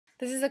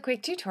This is a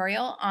quick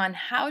tutorial on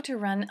how to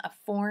run a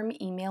form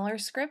emailer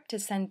script to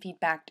send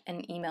feedback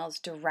and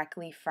emails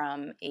directly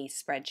from a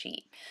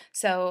spreadsheet.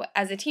 So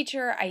as a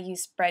teacher, I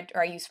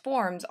use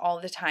forms all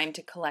the time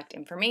to collect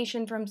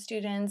information from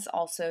students,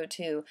 also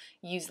to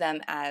use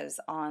them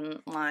as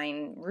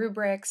online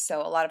rubrics.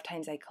 So a lot of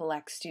times I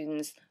collect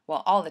students,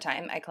 well, all the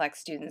time I collect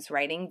students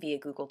writing via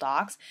Google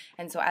Docs.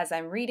 And so as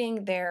I'm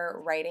reading their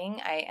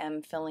writing, I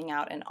am filling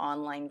out an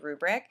online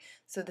rubric.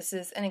 So this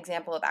is an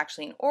example of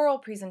actually an oral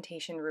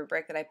presentation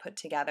rubric that I put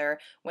together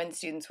when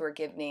students were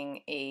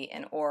giving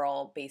an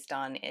oral based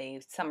on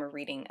a summer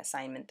reading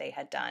assignment they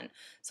had done.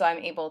 So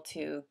I'm able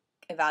to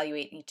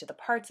evaluate each of the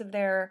parts of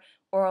their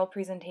oral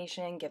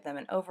presentation, give them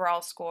an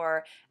overall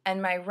score,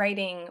 and my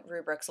writing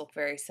rubrics look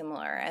very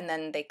similar. And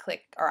then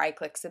I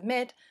click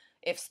submit.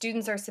 If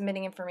students are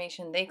submitting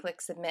information, they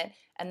click submit,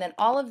 and then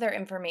all of their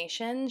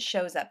information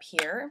shows up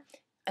here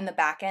and the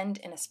back end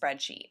in a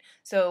spreadsheet.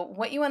 So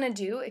what you want to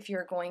do if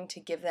you're going to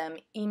give them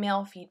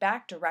email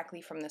feedback directly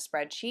from the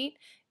spreadsheet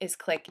is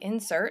click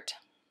Insert,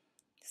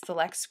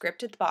 select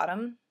Script at the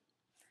bottom.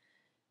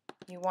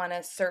 You want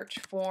to search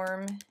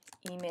Form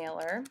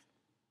Emailer,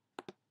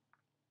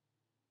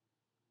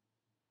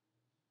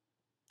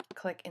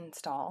 click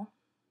Install.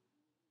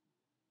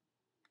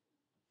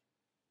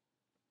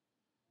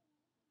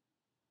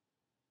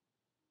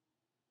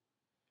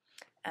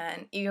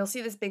 And you'll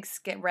see this big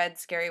red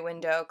scary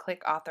window.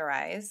 Click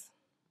Authorize.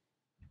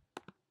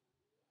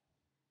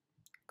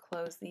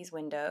 Close these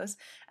windows,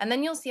 and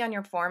then you'll see on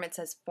your form it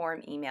says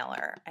Form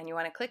Emailer, and you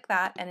want to click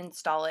that and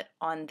install it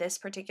on this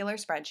particular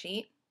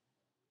spreadsheet.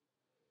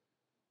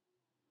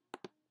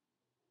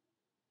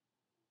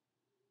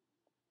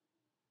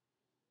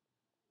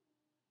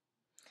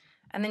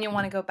 And then you'll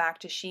want to go back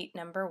to sheet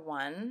number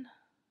 1.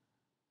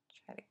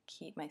 Try to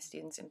keep my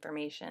students'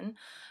 information.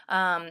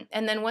 And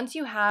then once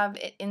you have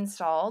it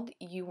installed,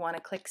 you want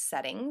to click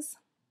Settings.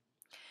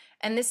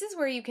 And this is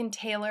where you can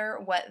tailor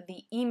what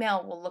the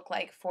email will look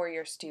like for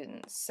your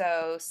students.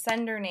 So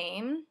sender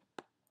name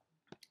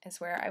is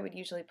where I would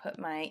usually put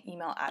my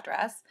email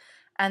address.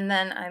 And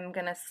then I'm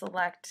going to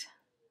select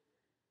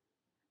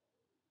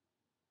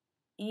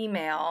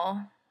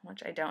email,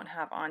 which I don't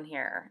have on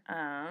here.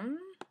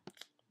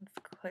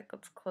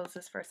 Let's close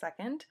this for a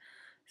second.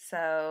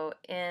 So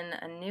in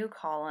a new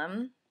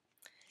column,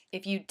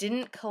 if you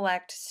didn't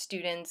collect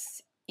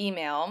students'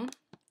 email,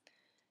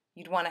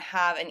 you'd want to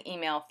have an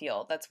email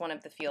field. That's one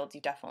of the fields you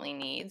definitely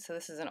need. So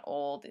this is an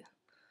old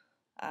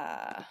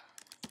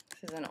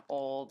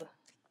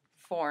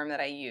form that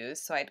I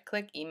use. So I'd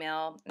click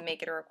email,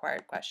 make it a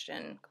required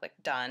question, click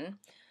done,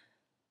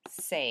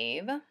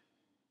 save.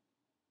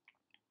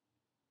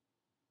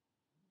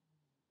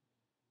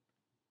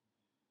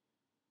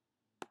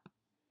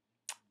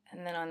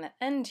 And then on the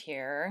end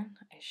here,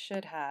 I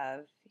should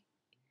have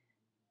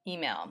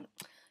email.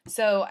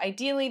 So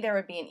ideally there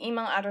would be an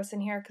email address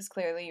in here because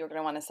clearly you're going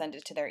to want to send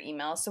it to their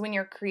email. So when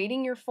you're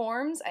creating your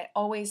forms, I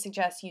always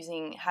suggest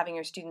having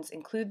your students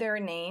include their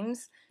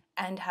names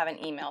and have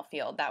an email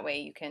field. That way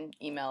you can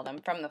email them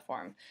from the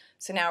form.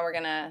 So now we're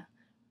going to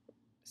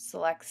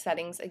select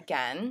settings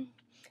again.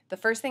 The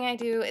first thing I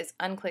do is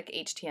unclick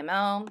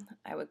HTML.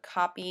 I would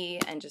copy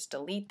and just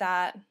delete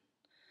that.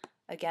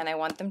 Again, I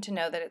want them to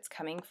know that it's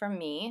coming from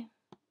me.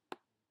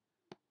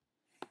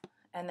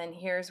 And then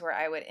here's where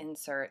I would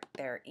insert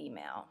their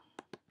email.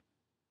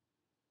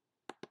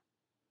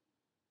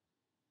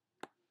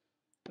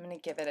 I'm going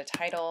to give it a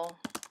title.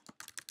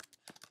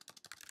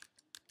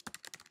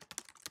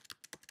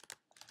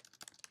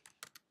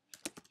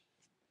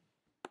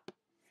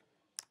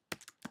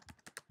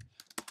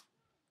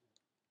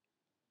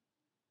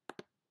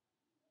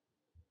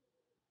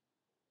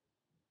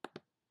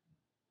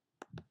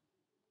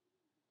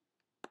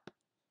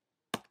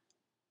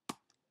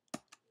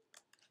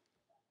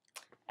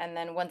 And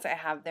then once I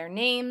have their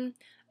name,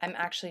 I'm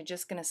actually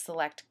just going to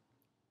select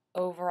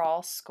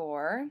overall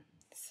score.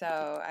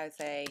 So I would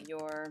say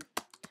your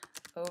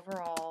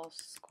overall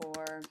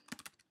score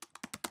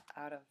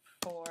out of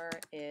 4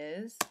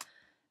 is,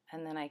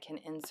 and then I can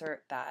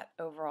insert that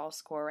overall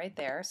score right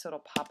there so it'll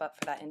pop up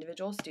for that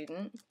individual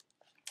student.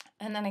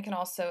 And then I can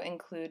also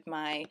include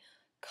my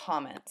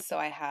comments. So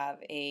I have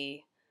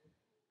a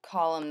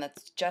column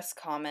that's just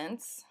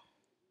comments.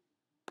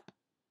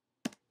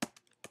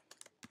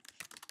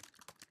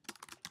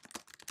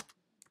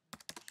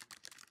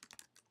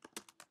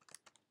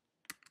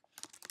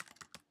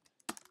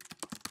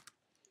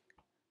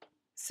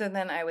 So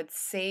then I would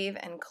save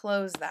and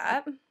close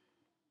that.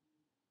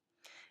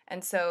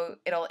 And so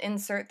it'll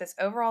insert this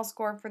overall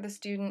score for the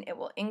student. It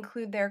will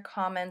include their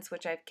comments,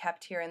 which I've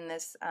kept here in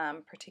this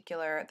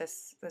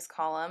this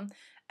column.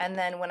 And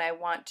then when I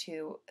want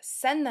to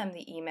send them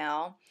the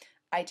email,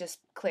 I just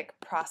click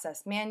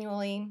process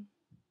manually.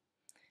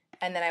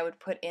 And then I would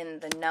put in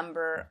the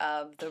number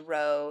of the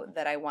row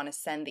that I want to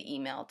send the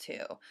email to.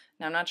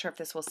 Now I'm not sure if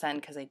this will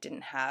send because I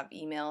didn't have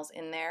emails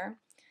in there.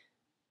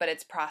 but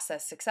it's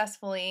processed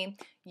successfully.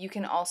 You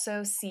can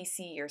also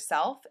CC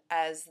yourself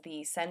as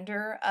the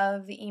sender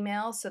of the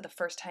email, so the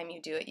first time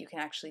you do it, you can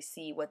actually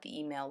see what the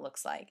email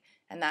looks like.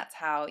 And that's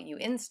how you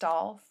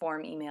install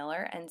Form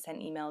Emailer and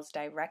send emails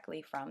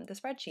directly from the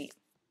spreadsheet.